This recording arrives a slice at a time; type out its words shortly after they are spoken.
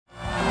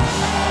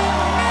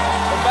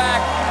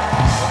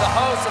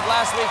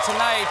this week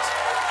tonight.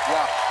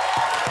 Yeah.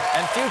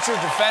 And future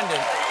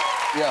defendant.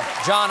 Yeah.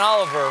 John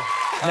Oliver.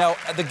 Now,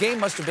 the game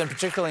must have been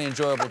particularly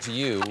enjoyable to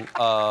you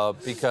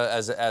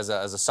because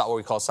as a what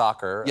we call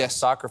soccer, yes. a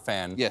soccer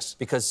fan. Yes.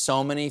 Because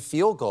so many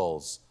field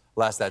goals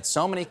last that,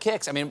 so many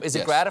kicks. I mean, is it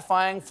yes.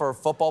 gratifying for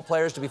football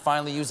players to be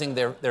finally using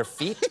their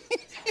feet?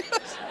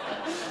 Yes.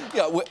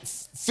 Yeah,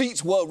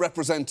 feet were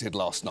represented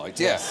last night.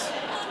 Yes.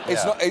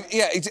 It's not.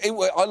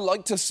 I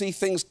like to see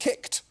things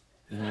kicked.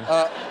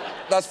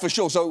 Mm-hmm. That's for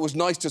sure. So it was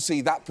nice to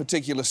see that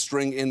particular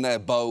string in their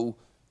bow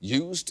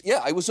used.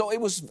 Yeah, it was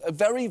a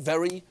very,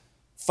 very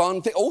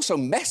fun thing. Also,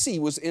 Messi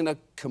was in a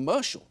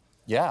commercial.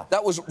 Yeah.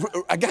 That was,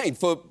 again,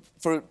 for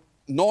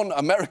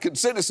non-American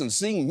citizens,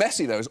 seeing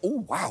Messi there is,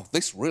 oh, wow,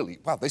 this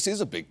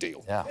is a big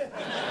deal. Yeah.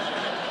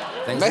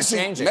 Things are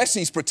changing.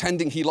 Messi's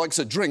pretending he likes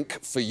a drink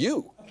for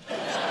you.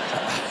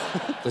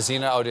 Does he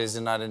not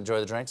enjoy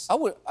the drinks?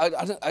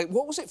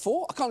 What was it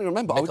for? I can't even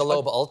remember.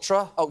 Michelob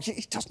Ultra? Oh,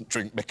 he doesn't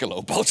drink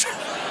Michelob Ultra.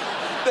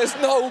 There's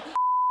no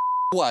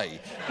way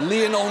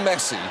Lionel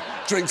Messi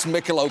drinks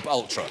Michelob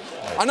Ultra.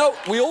 I know,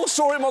 we all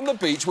saw him on the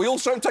beach. We all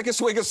saw him take a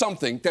swig of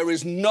something. There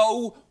is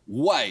no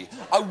way.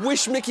 I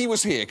wish Mickey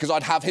was here, because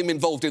I'd have him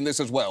involved in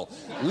this as well.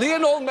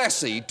 Lionel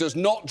Messi does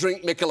not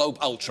drink Michelob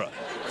Ultra.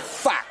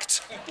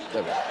 Fact.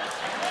 There we go.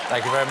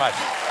 Thank you very much.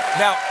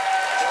 Now,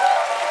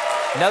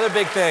 another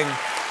big thing.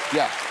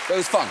 Yeah, it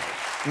was fun.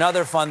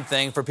 Another fun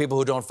thing for people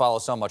who don't follow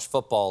so much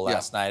football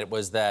last night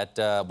was that,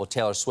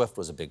 Taylor Swift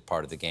was a big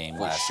part of the game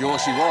last night. Sure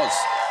she was.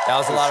 That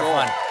was a lot of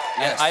fun.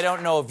 Yes. And I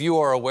don't know if you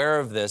are aware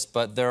of this,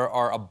 but there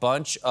are a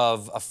bunch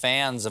of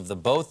fans of the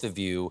both of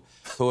you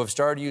who have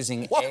started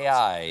using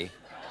AI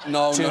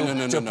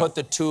to put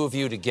the two of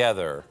you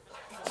together.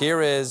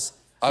 These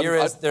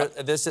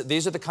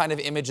are the kind of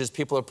images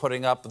people are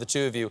putting up of the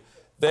two of you.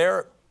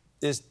 There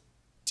is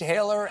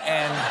Taylor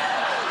and...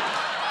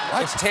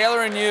 It's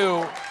Taylor and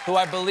you, who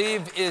I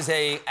believe is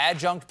a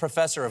adjunct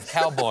professor of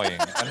cowboying.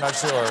 I'm not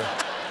sure.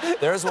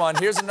 There's one.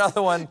 Here's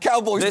another one.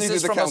 Cowboys This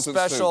is from a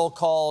special too.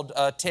 called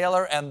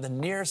Taylor and the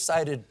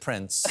Nearsighted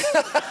Prince. There.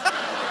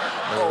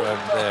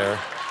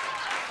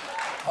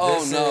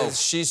 Oh, no.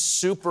 She's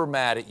super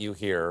mad at you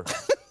here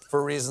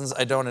for reasons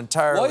I don't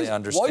entirely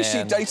understand. Why is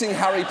she dating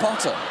Harry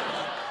Potter?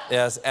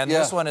 Yes, and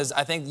this one is,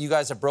 I think you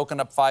guys have broken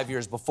up 5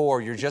 years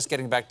before. You're just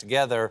getting back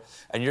together,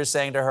 and you're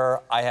saying to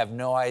her, I have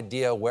no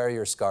idea where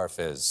your scarf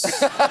is.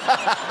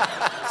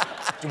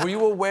 Were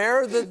you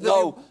aware that...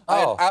 No, I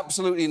had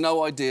absolutely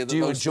no idea. Do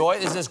you enjoy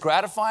it? Is this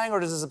gratifying, or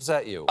does this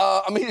upset you?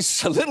 I mean,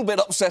 it's a little bit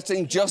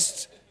upsetting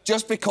just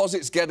because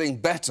it's getting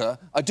better.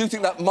 I do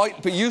think that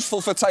might be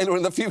useful for Taylor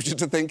in the future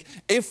to think,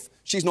 if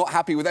she's not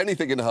happy with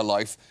anything in her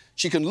life,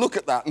 she can look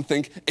at that and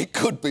think, it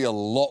could be a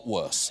lot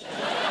worse.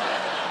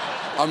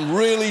 I'm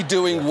really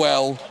doing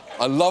well.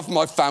 I love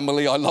my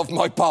family. I love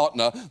my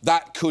partner.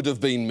 That could have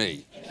been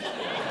me.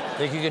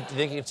 Think you could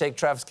take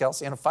Travis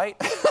Kelce in a fight?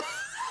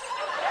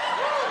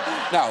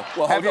 Now,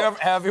 well, have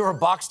you ever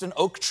boxed an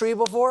oak tree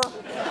before?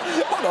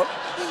 Hold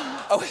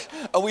on.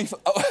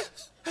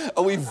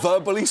 Are we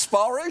verbally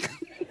sparring?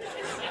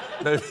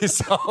 Maybe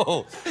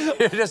so.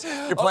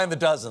 You're playing the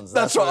dozens.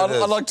 That's right.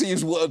 I like to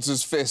use words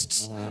as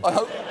fists.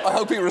 Mm-hmm. I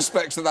hope he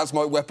respects that that's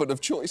my weapon of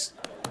choice.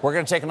 We're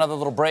going to take another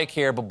little break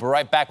here, but we'll be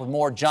right back with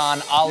more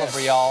John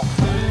Oliver, y'all.